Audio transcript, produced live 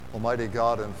Almighty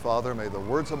God and Father, may the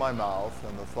words of my mouth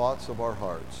and the thoughts of our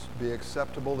hearts be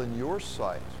acceptable in your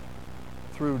sight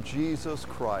through Jesus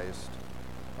Christ,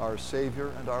 our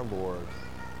Savior and our Lord.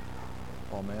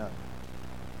 Amen.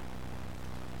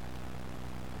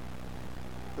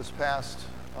 This past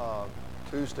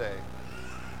Tuesday,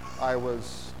 I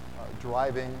was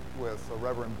driving with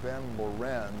Reverend Ben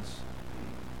Lorenz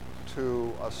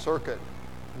to a circuit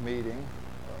meeting,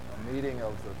 a meeting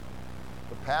of the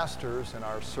pastors in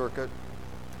our circuit.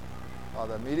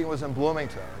 The meeting was in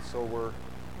Bloomington, so we're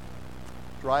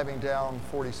driving down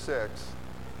 46,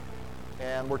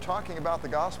 and we're talking about the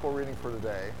gospel reading for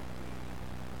today.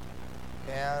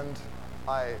 And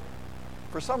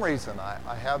for some reason,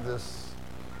 I have this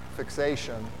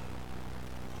fixation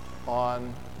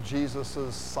on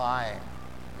Jesus' sighing,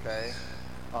 okay?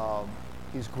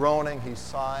 He's groaning, he's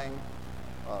sighing.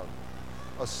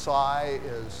 A sigh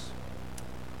is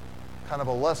kind of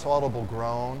a less audible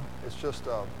groan. It's just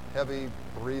a heavy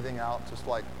breathing out, just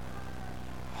like.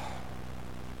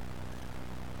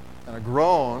 And a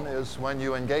groan is when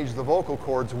you engage the vocal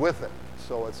cords with it.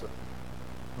 So it's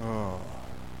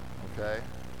okay?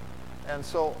 And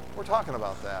so we're talking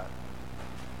about that.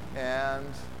 And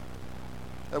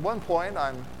at one point,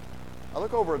 I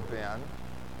look over at Ben.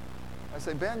 I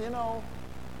say, Ben,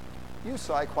 you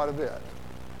sigh quite a bit.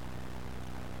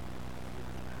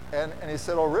 And he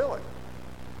said, oh, really?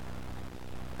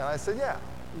 And I said, yeah,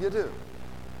 you do.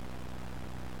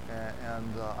 And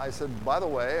I said, by the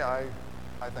way, I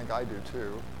think I do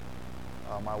too.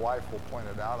 My wife will point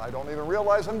it out. I don't even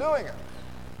realize I'm doing it,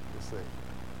 you see.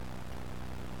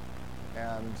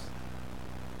 And,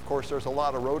 of course, there's a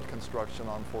lot of road construction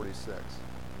on 46.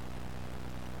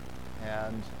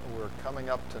 And we're coming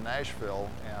up to Nashville,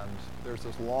 and there's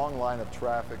this long line of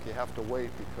traffic. You have to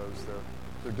wait because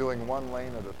they're doing one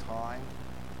lane at a time.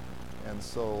 And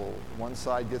so one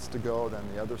side gets to go, then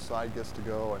the other side gets to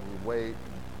go, and we wait.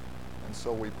 And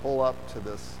so we pull up to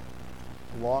this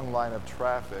long line of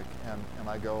traffic, and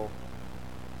I go,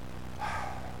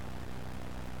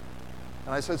 and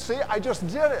I said, see, I just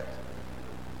did it.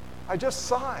 I just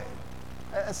sighed.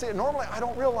 And see, normally I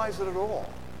don't realize it at all.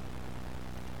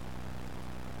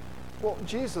 Well,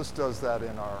 Jesus does that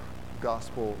in our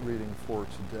gospel reading for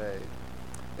today.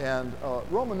 And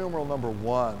Roman numeral number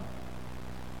 1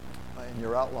 in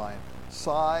your outline,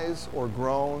 sighs or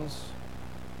groans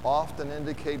often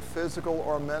indicate physical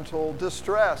or mental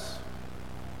distress,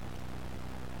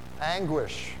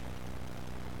 anguish.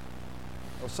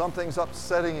 Or something's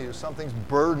upsetting you, something's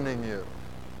burdening you.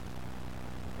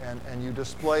 And you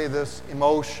display this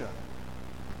emotion,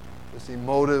 this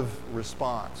emotive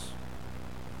response.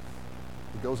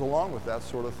 It goes along with that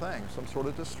sort of thing, some sort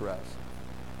of distress.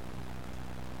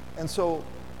 And so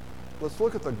let's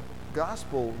look at the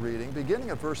gospel reading, beginning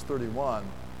at verse 31.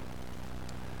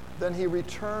 Then he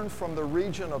returned from the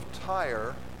region of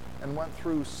Tyre and went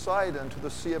through Sidon to the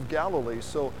Sea of Galilee.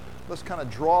 So let's kind of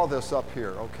draw this up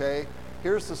here, okay?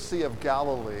 Here's the Sea of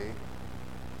Galilee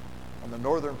on the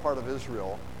northern part of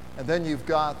Israel. And then you've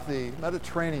got the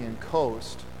Mediterranean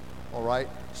coast, all right?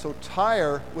 So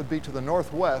Tyre would be to the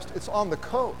northwest. It's on the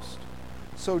coast.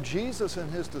 So Jesus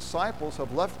and his disciples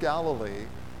have left Galilee.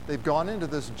 They've gone into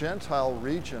this Gentile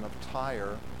region of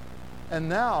Tyre. And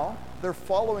now they're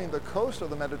following the coast of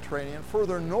the Mediterranean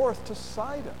further north to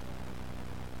Sidon.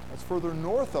 That's further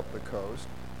north up the coast.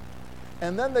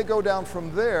 And then they go down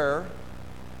from there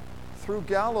through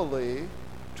Galilee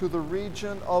to the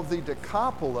region of the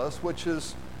Decapolis, which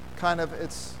is kind of,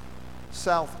 it's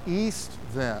southeast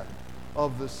then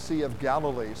of the Sea of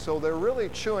Galilee. So they're really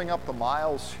chewing up the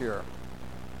miles here.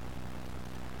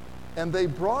 And they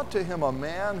brought to him a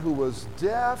man who was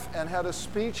deaf and had a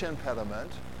speech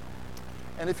impediment.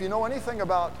 And if you know anything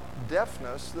about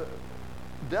deafness,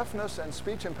 deafness and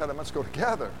speech impediments go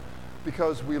together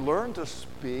because we learn to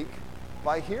speak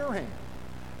by hearing.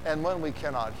 And when we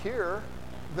cannot hear,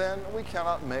 then we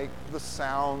cannot make the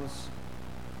sounds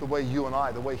the way you and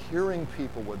I, the way hearing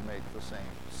people would make the same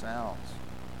sounds.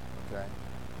 Okay?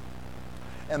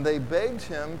 And they begged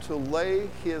him to lay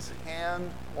his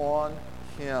hand on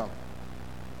him.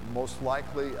 Most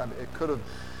likely, it could have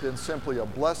been simply a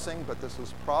blessing, but this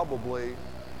is probably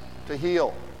to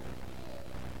heal.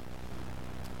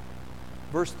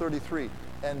 Verse 33,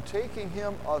 and taking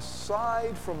him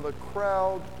aside from the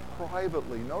crowd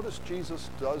privately. Notice Jesus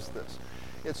does this.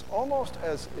 It's almost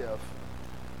as if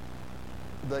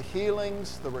the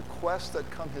healings, the requests that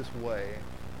come his way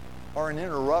are an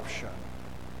interruption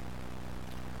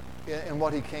in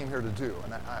what he came here to do.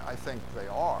 And I think they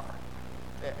are.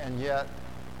 And yet,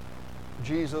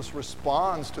 Jesus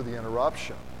responds to the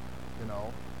interruption,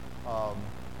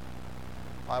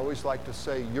 I always like to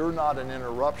say, you're not an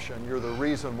interruption, you're the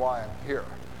reason why I'm here.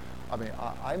 I mean,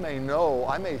 I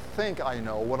may think I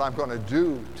know what I'm going to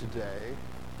do today,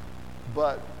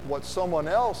 but what someone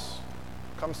else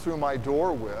comes through my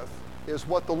door with is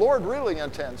what the Lord really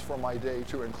intends for my day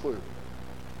to include.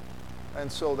 And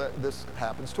so that this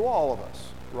happens to all of us,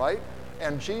 right?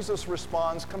 And Jesus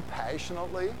responds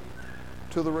compassionately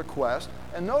to the request.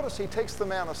 And notice he takes the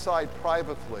man aside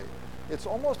privately. It's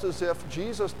almost as if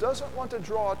Jesus doesn't want to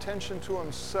draw attention to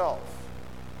himself,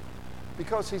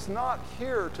 because he's not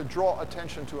here to draw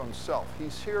attention to himself.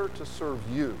 He's here to serve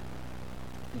you.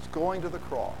 He's going to the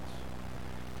cross.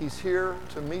 He's here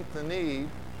to meet the need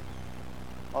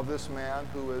of this man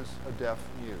who is a deaf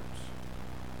mute.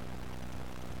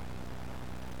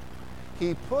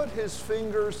 He put his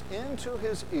fingers into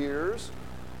his ears,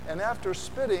 and after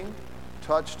spitting,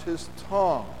 touched his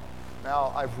tongue.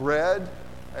 Now, I've read,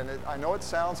 and I know it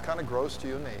sounds kind of gross to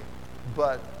you and me,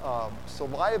 but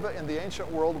saliva in the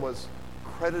ancient world was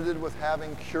credited with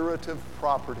having curative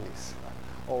properties,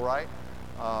 all right?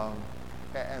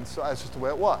 And so that's just the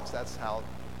way it was. That's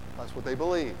what they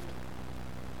believed,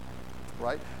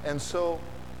 right? And so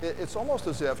it's almost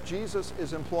as if Jesus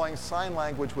is employing sign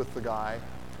language with the guy.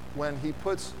 When he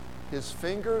puts his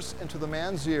fingers into the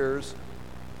man's ears,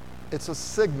 it's a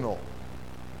signal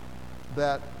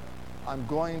that I'm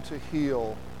going to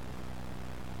heal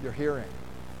your hearing,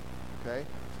 okay?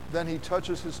 Then he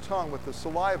touches his tongue with the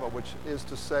saliva, which is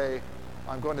to say,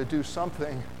 I'm going to do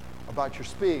something about your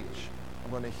speech. I'm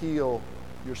going to heal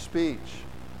your speech.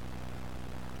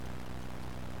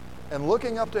 And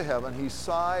looking up to heaven, he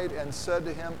sighed and said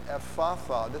to him,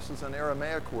 Ephphatha. This is an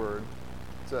Aramaic word.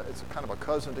 It's a kind of a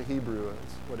cousin to Hebrew.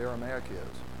 It's what Aramaic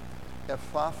is.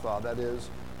 Ephphatha, that is,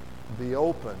 be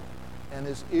open. And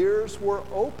his ears were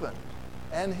opened,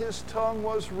 and his tongue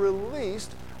was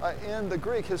released. In the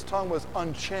Greek, his tongue was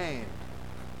unchained.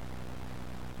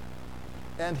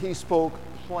 And he spoke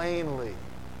plainly.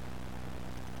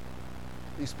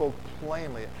 He spoke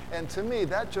plainly. And to me,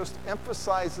 that just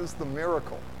emphasizes the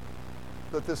miracle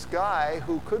that this guy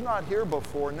who could not hear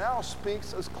before now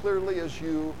speaks as clearly as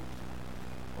you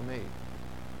or me.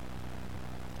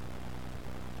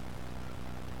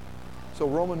 So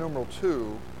Roman numeral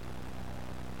 2,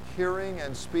 hearing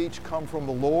and speech come from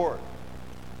the Lord.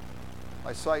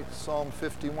 I cite Psalm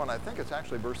 51. I think it's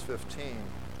actually verse 15.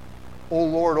 O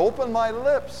Lord, open my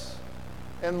lips,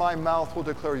 and my mouth will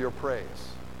declare your praise.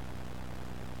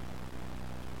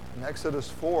 In Exodus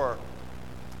 4,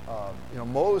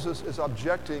 Moses is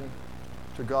objecting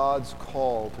to God's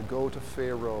call to go to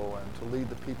Pharaoh and to lead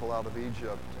the people out of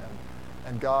Egypt.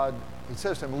 And God, he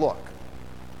says to him, look,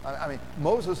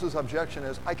 Moses' objection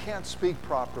is, I can't speak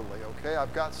properly, okay?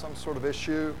 I've got some sort of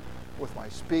issue with my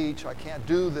speech. I can't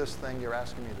do this thing you're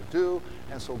asking me to do.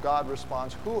 And so God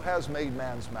responds, who has made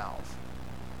man's mouth?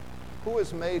 Who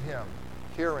has made him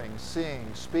hearing, seeing,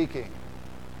 speaking,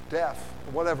 deaf,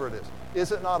 whatever it is?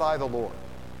 Is it not I, the Lord?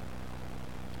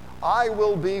 I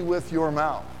will be with your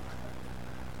mouth,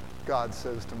 God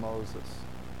says to Moses.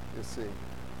 You see,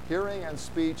 hearing and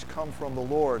speech come from the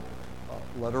Lord.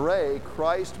 Letter A,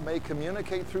 Christ may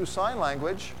communicate through sign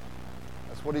language.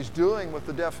 That's what he's doing with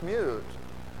the deaf mute.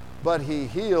 But he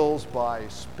heals by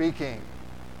speaking.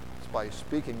 It's by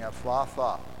speaking,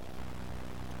 Ephphatha.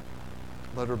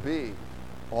 Letter B,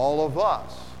 all of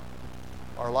us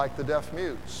are like the deaf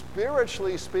mute,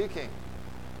 spiritually speaking.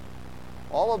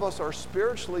 All of us are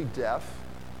spiritually deaf.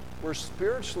 We're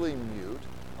spiritually mute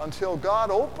until God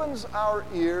opens our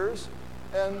ears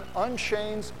and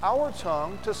unchains our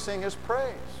tongue to sing his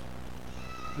praise.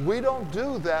 We don't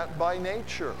do that by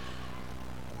nature,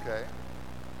 okay?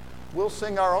 We'll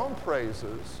sing our own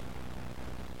praises.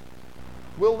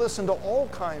 We'll listen to all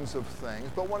kinds of things,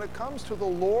 but when it comes to the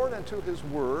Lord and to his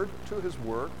word, to his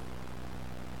work,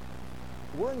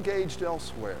 we're engaged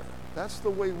elsewhere. That's the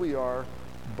way we are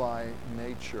by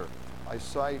nature. I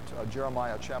cite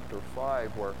Jeremiah chapter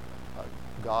 5, where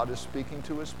God is speaking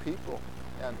to his people.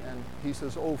 And he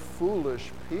says, oh,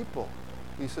 foolish people.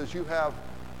 He says, you have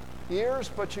ears,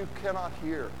 but you cannot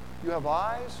hear. You have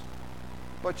eyes,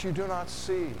 but you do not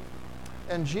see.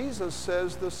 And Jesus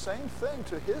says the same thing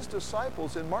to his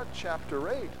disciples in Mark chapter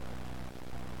 8,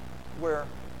 where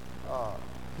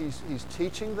he's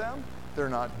teaching them. They're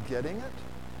not getting it.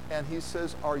 And he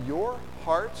says, are your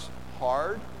hearts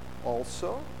hard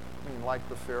also? Like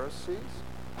the Pharisees.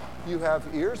 You have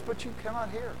ears, but you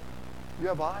cannot hear. You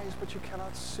have eyes, but you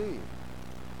cannot see.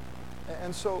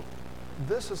 And so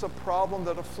this is a problem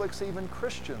that afflicts even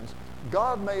Christians.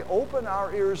 God may open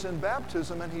our ears in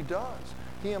baptism, and he does.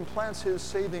 He implants his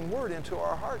saving word into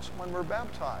our hearts when we're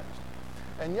baptized.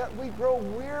 And yet we grow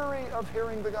weary of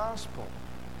hearing the gospel.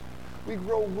 We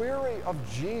grow weary of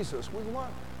Jesus. We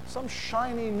want some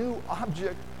shiny new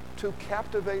object to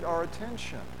captivate our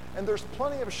attention. And there's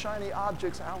plenty of shiny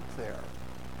objects out there.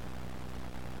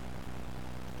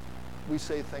 We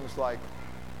say things like,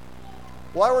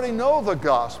 well, I already know the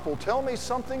gospel. Tell me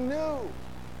something new. Well,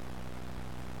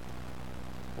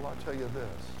 I'll tell you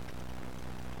this.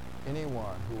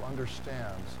 Anyone who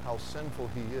understands how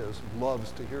sinful he is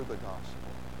loves to hear the gospel.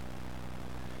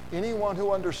 Anyone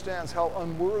who understands how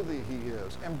unworthy he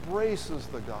is embraces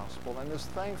the gospel and is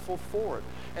thankful for it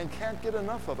and can't get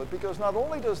enough of it, because not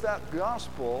only does that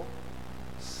gospel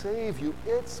save you,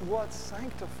 it's what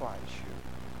sanctifies you.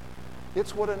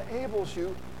 It's what enables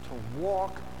you to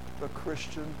walk the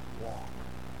Christian walk.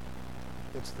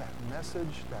 It's that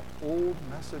message, that old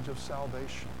message of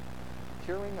salvation.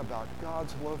 Hearing about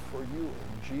God's love for you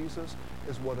in Jesus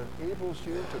is what enables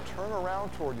you to turn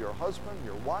around toward your husband,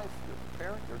 your wife, your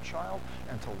parent, your child,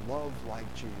 and to love like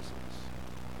Jesus.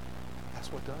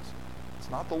 That's what does it. It's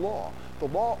not the law. The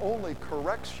law only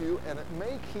corrects you, and it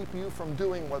may keep you from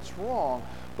doing what's wrong,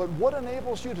 but what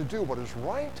enables you to do what is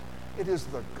right? It is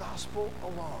the gospel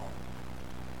alone.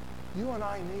 You and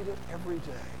I need it every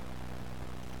day.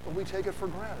 But we take it for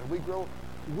granted. We grow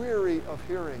weary of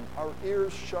hearing. Our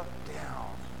ears shut down.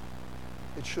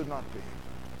 It should not be.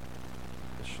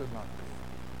 It should not be.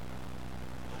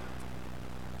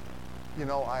 You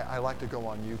know, I like to go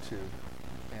on YouTube,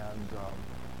 and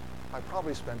I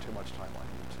probably spend too much time on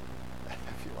YouTube,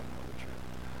 if you want to know the truth.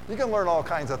 You can learn all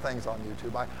kinds of things on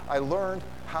YouTube. I learned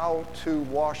how to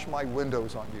wash my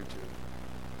windows on YouTube.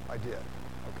 I did,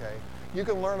 okay? You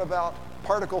can learn about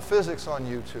particle physics on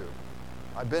YouTube.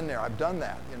 I've been there. I've done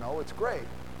that. You know, it's great.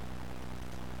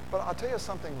 But I'll tell you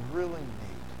something really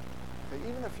neat. Okay,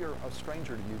 even if you're a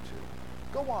stranger to YouTube,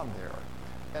 go on there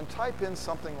and type in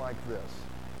something like this.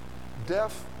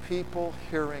 Deaf people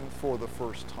hearing for the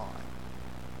first time.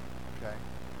 Okay?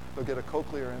 They'll get a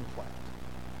cochlear implant,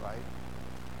 right?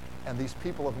 And these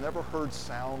people have never heard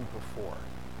sound before.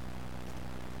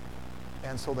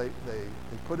 And so they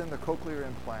put in the cochlear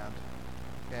implant,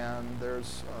 and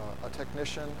there's a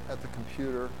technician at the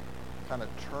computer kind of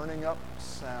turning up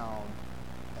sound,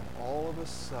 and all of a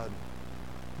sudden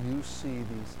you see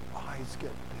these eyes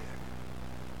get big.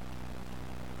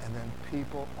 And then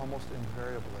people almost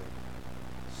invariably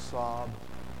sob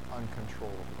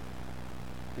uncontrollably,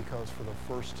 because for the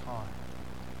first time,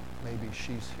 maybe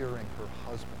she's hearing her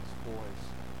husband's voice.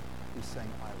 He's saying,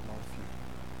 I love you.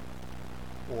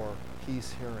 Or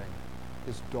he's hearing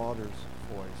his daughter's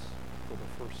voice for the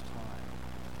first time.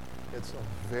 It's a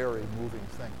very moving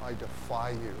thing. I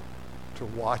defy you to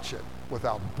watch it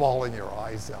without bawling your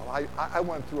eyes out. I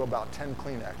went through about 10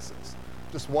 Kleenexes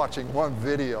just watching one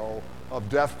video of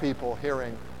deaf people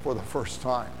hearing for the first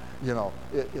time. You know,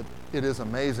 it is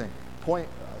amazing. Point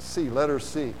C, letter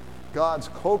C. God's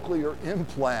cochlear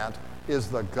implant is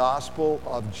the gospel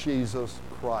of Jesus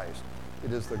Christ.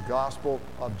 It is the gospel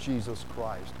of Jesus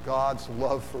Christ. God's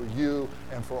love for you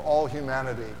and for all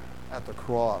humanity at the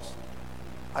cross.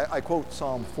 I quote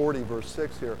Psalm 40, verse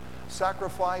 6 here.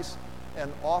 Sacrifice and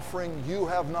offering you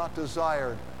have not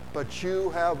desired, but you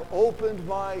have opened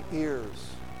my ears,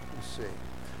 you see.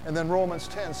 And then Romans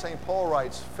 10, St. Paul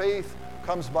writes, faith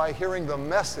comes by hearing the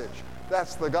message.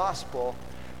 That's the gospel.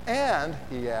 And,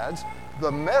 he adds,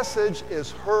 the message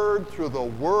is heard through the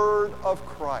word of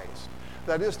Christ.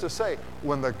 That is to say,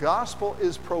 when the gospel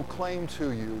is proclaimed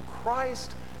to you,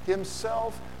 Christ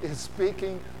himself is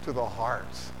speaking to the heart.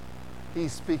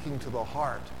 He's speaking to the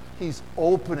heart. He's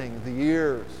opening the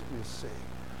ears, you see.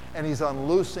 And he's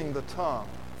unloosing the tongue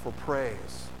for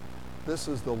praise. This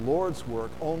is the Lord's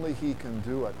work. Only he can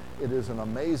do it. It is an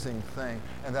amazing thing.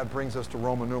 And that brings us to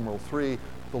Roman numeral 3.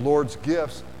 The Lord's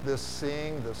gifts, this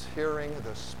seeing, this hearing,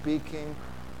 this speaking,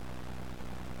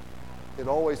 it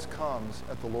always comes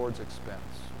at the Lord's expense.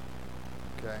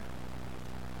 Okay?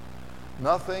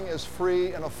 Nothing is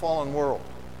free in a fallen world.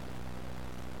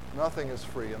 Nothing is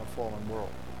free in a fallen world.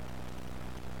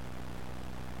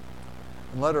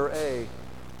 And letter A,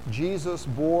 Jesus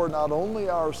bore not only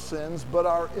our sins, but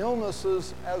our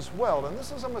illnesses as well. And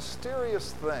this is a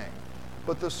mysterious thing,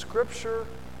 but the Scripture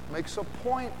makes a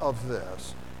point of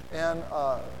this. And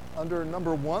under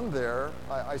number 1 there,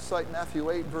 I cite Matthew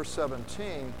 8, verse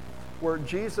 17, where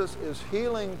Jesus is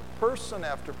healing person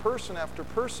after person after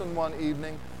person one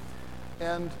evening.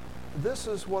 And this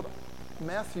is what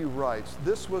Matthew writes.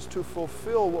 This was to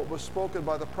fulfill what was spoken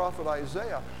by the prophet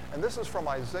Isaiah. And this is from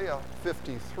Isaiah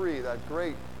 53, that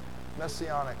great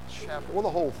messianic chapter. Well,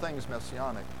 the whole thing's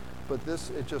messianic, but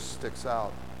this, it just sticks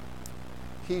out.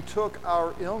 He took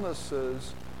our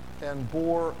illnesses and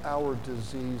bore our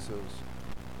diseases.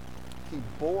 He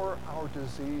bore our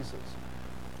diseases.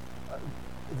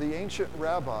 The ancient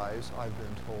rabbis, I've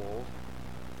been told,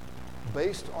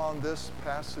 based on this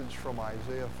passage from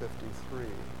Isaiah 53,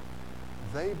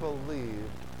 they believed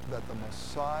that the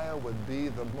Messiah would be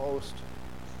the most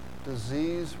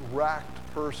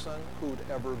disease-racked person who'd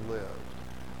ever lived,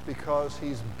 because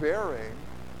he's bearing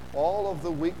all of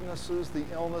the weaknesses, the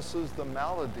illnesses, the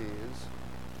maladies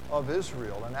of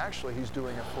Israel. And actually, he's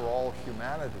doing it for all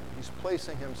humanity. He's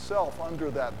placing himself under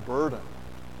that burden,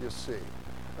 you see.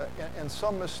 In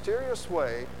some mysterious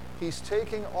way, he's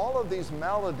taking all of these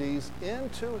maladies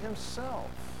into himself.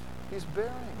 He's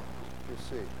bearing it, you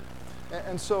see.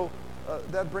 And so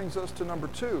that brings us to number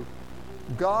 2.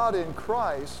 God in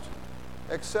Christ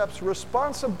accepts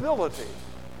responsibility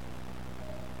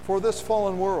for this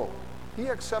fallen world. He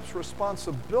accepts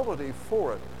responsibility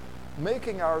for it,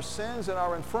 making our sins and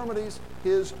our infirmities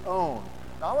his own.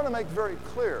 Now, I want to make very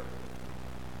clear,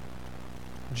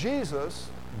 Jesus,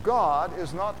 God,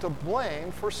 is not to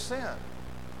blame for sin.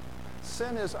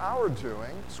 Sin is our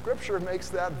doing. Scripture makes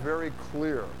that very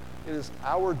clear. It is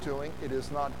our doing. It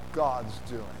is not God's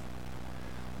doing.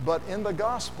 But in the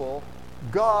gospel,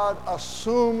 God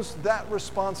assumes that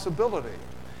responsibility.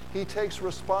 He takes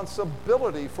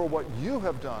responsibility for what you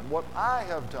have done, what I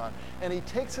have done, and he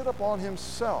takes it upon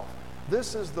himself.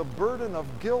 This is the burden of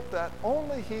guilt that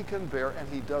only he can bear, and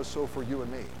he does so for you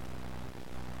and me.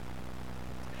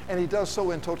 And he does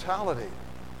so in totality.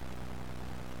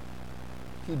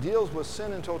 He deals with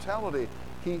sin in totality.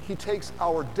 He takes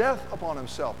our death upon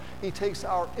himself. He takes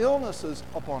our illnesses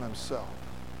upon himself.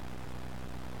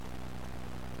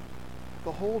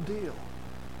 The whole deal.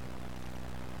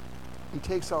 He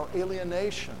takes our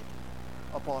alienation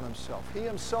upon himself. He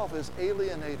himself is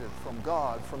alienated from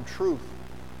God, from truth.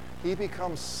 He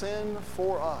becomes sin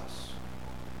for us.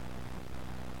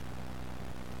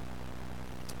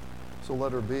 So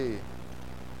letter B.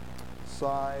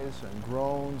 Sighs and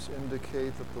groans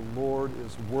indicate that the Lord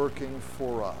is working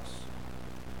for us.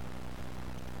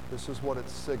 This is what it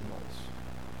signals.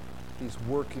 He's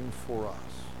working for us.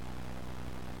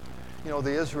 You know,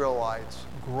 the Israelites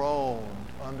groaned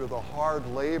under the hard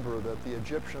labor that the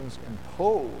Egyptians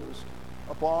imposed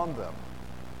upon them.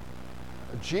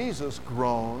 Jesus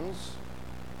groans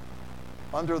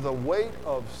under the weight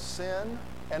of sin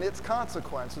and its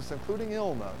consequences, including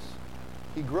illness.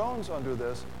 He groans under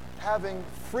this, having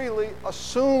freely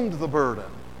assumed the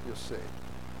burden, you see.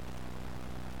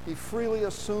 He freely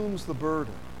assumes the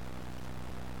burden.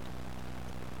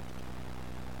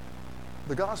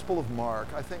 The Gospel of Mark,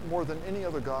 I think more than any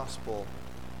other gospel,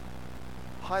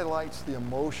 highlights the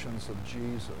emotions of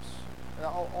Jesus. And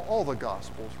all the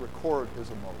Gospels record his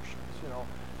emotions. You know,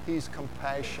 he's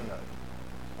compassionate.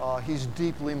 He's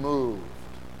deeply moved.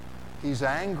 He's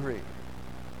angry.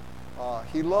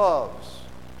 He loves.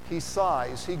 He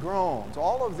sighs. He groans.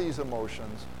 All of these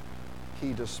emotions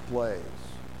he displays.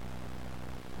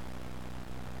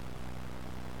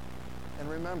 And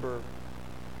remember,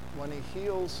 when he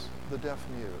heals the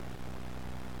deaf-mute,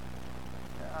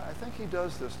 I think he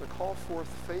does this to call forth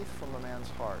faith from the man's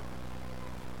heart.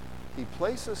 He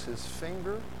places his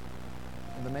finger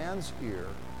in the man's ear.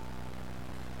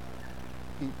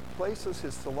 He places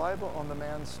his saliva on the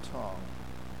man's tongue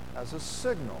as a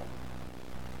signal.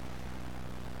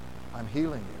 I'm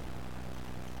healing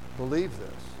you. Believe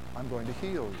this. I'm going to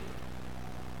heal you.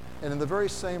 And in the very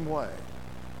same way,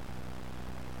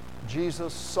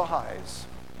 Jesus sighs.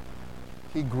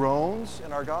 He groans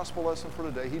in our gospel lesson for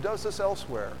today. He does this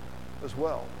elsewhere as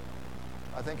well.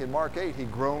 I think in Mark 8, he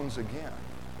groans again,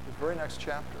 the very next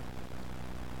chapter.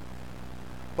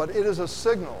 But it is a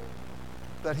signal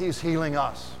that he's healing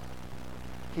us.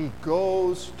 He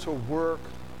goes to work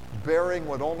bearing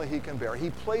what only he can bear. He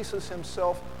places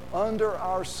himself under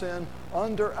our sin,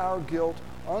 under our guilt,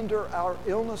 under our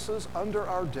illnesses, under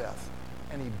our death,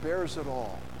 and he bears it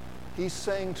all. He's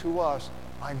saying to us,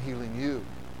 I'm healing you.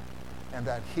 And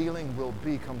that healing will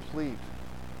be complete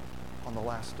on the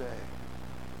last day.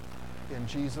 In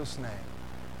Jesus' name,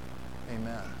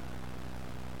 amen.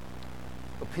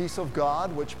 The peace of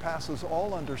God, which passes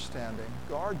all understanding,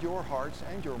 guard your hearts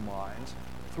and your minds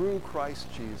through Christ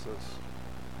Jesus.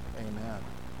 Amen.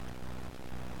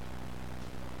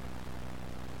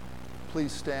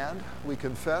 Please stand. We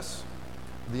confess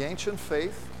the ancient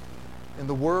faith in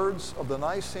the words of the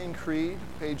Nicene Creed,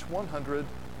 page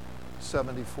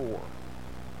 174.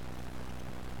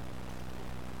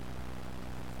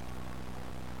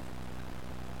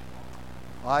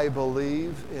 I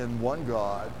believe in one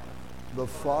God, the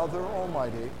Father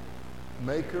Almighty,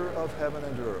 maker of heaven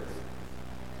and earth,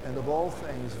 and of all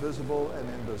things visible and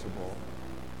invisible,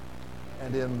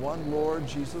 and in one Lord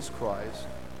Jesus Christ,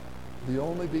 the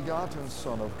only begotten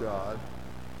Son of God,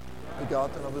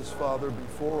 begotten of his Father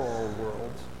before all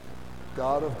worlds,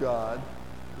 God of God,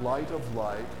 light of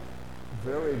light,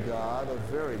 very God of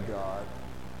very God,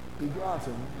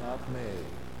 begotten, not made,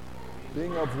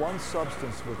 being of one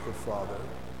substance with the Father,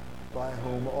 by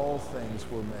whom all things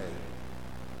were made,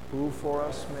 who for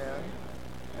us men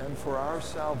and for our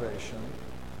salvation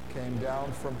came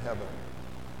down from heaven,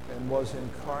 and was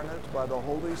incarnate by the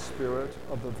Holy Spirit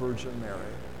of the Virgin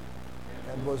Mary,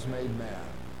 and was made man,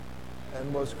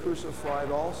 and was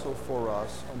crucified also for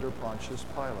us under Pontius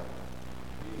Pilate.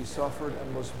 He suffered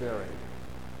and was buried.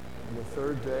 And the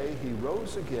third day he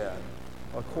rose again,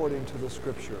 according to the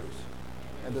Scriptures,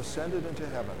 and ascended into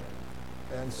heaven,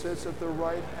 and sits at the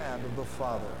right hand of the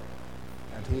Father.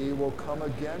 And he will come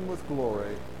again with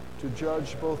glory to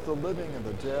judge both the living and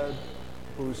the dead,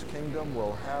 whose kingdom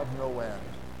will have no end.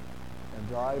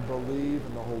 And I believe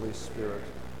in the Holy Spirit,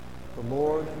 the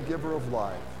Lord and giver of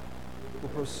life, who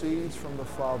proceeds from the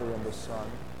Father and the Son,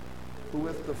 who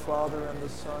with the Father and the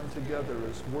Son together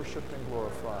is worshipped and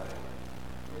glorified,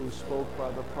 who spoke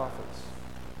by the prophets.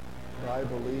 And I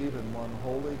believe in one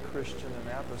holy Christian and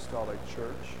apostolic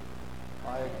church.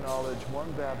 I acknowledge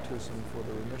one baptism for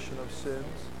the remission of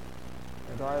sins,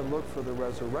 and I look for the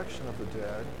resurrection of the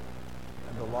dead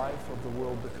and the life of the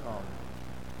world to come.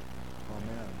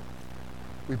 Amen.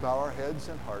 We bow our heads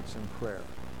and hearts in prayer.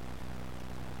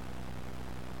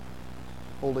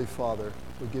 Holy Father,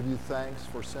 we give you thanks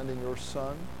for sending your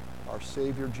Son, our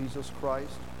Savior Jesus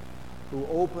Christ, who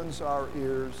opens our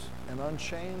ears and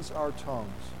unchains our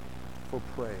tongues for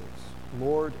praise.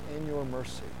 Lord, in your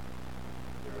mercy.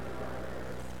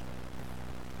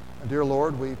 And dear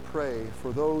Lord, we pray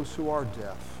for those who are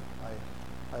deaf.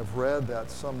 I've read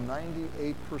that some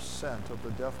 98% of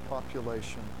the deaf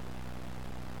population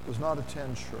does not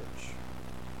attend church.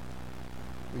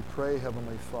 We pray,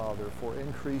 Heavenly Father, for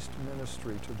increased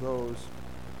ministry to those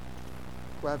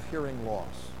who have hearing loss.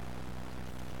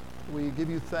 We give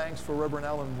you thanks for Reverend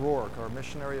Alan Rourke, our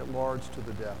missionary at large to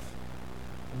the deaf.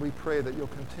 And we pray that you'll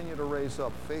continue to raise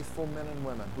up faithful men and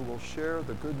women who will share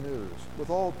the good news with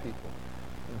all people,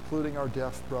 including our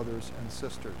deaf brothers and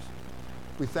sisters.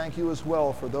 We thank you as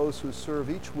well for those who serve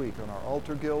each week on our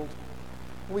altar guild.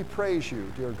 And we praise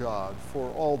you, dear God,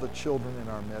 for all the children in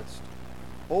our midst.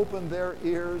 Open their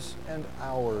ears and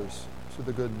ours to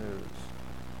the good news.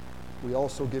 We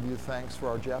also give you thanks for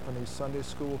our Japanese Sunday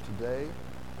school today,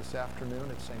 this afternoon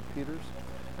at St. Peter's,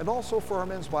 and also for our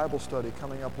men's Bible study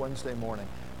coming up Wednesday morning.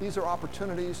 These are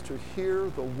opportunities to hear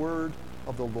the word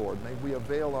of the Lord. May we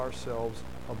avail ourselves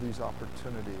of these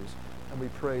opportunities, and we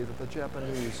pray that the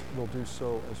Japanese will do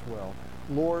so as well.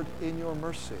 Lord, in your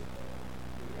mercy.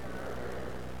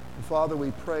 And Father,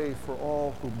 we pray for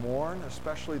all who mourn,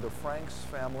 especially the Franks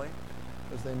family,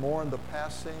 as they mourn the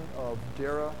passing of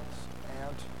Dara's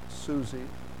aunt, Susie.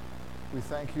 We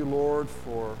thank you, Lord,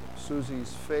 for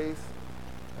Susie's faith,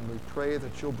 and we pray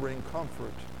that you'll bring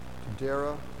comfort to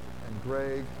Dara and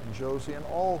Greg and Josie and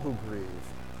all who grieve.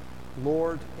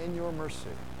 Lord, in your mercy.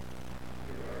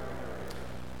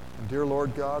 And dear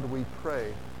Lord God, we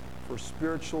pray for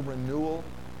spiritual renewal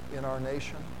in our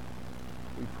nation.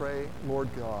 We pray, Lord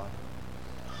God,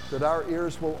 that our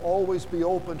ears will always be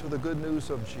open to the good news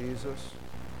of Jesus.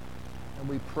 And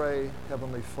we pray,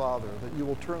 Heavenly Father, that you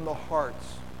will turn the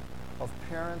hearts of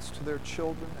parents to their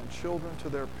children and children to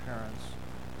their parents,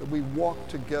 that we walk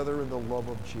together in the love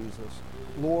of Jesus.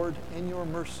 Lord, in your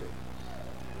mercy.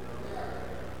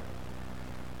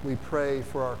 We pray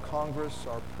for our Congress,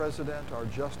 our President, our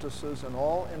justices, and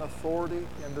all in authority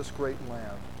in this great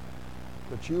land,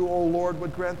 that you, O Lord,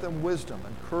 would grant them wisdom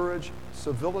and courage,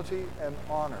 civility, and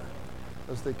honor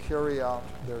as they carry out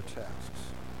their tasks.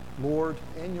 Lord,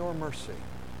 in your mercy.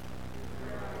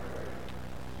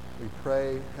 We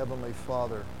pray, Heavenly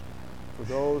Father, for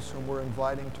those whom we're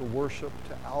inviting to worship,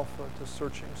 to Alpha, to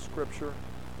Searching Scripture.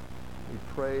 We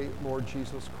pray, Lord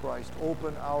Jesus Christ,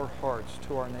 open our hearts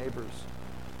to our neighbors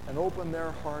and open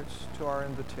their hearts to our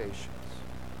invitations.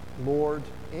 Lord,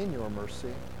 in your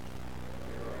mercy.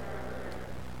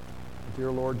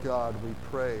 Dear Lord God, we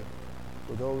pray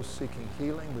for those seeking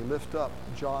healing. We lift up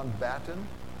John Batten,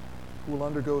 who will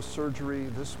undergo surgery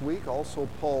this week. Also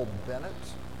Paul Bennett,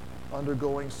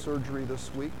 undergoing surgery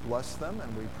this week. Bless them,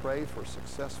 and we pray for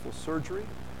successful surgery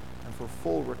and for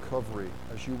full recovery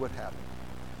as you would have it.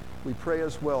 We pray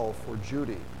as well for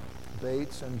Judy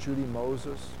Bates and Judy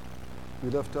Moses. We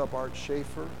lift up Art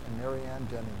Schaefer and Marianne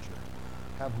Denninger.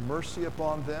 Have mercy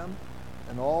upon them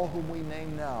and all whom we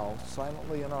name now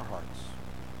silently in our hearts.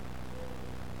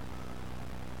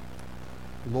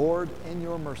 Lord, in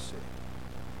your mercy.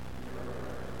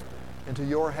 Into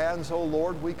your hands, O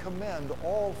Lord, we commend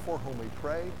all for whom we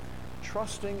pray,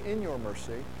 trusting in your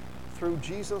mercy through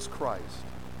Jesus Christ,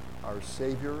 our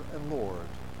Savior and Lord.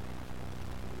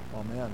 Amen.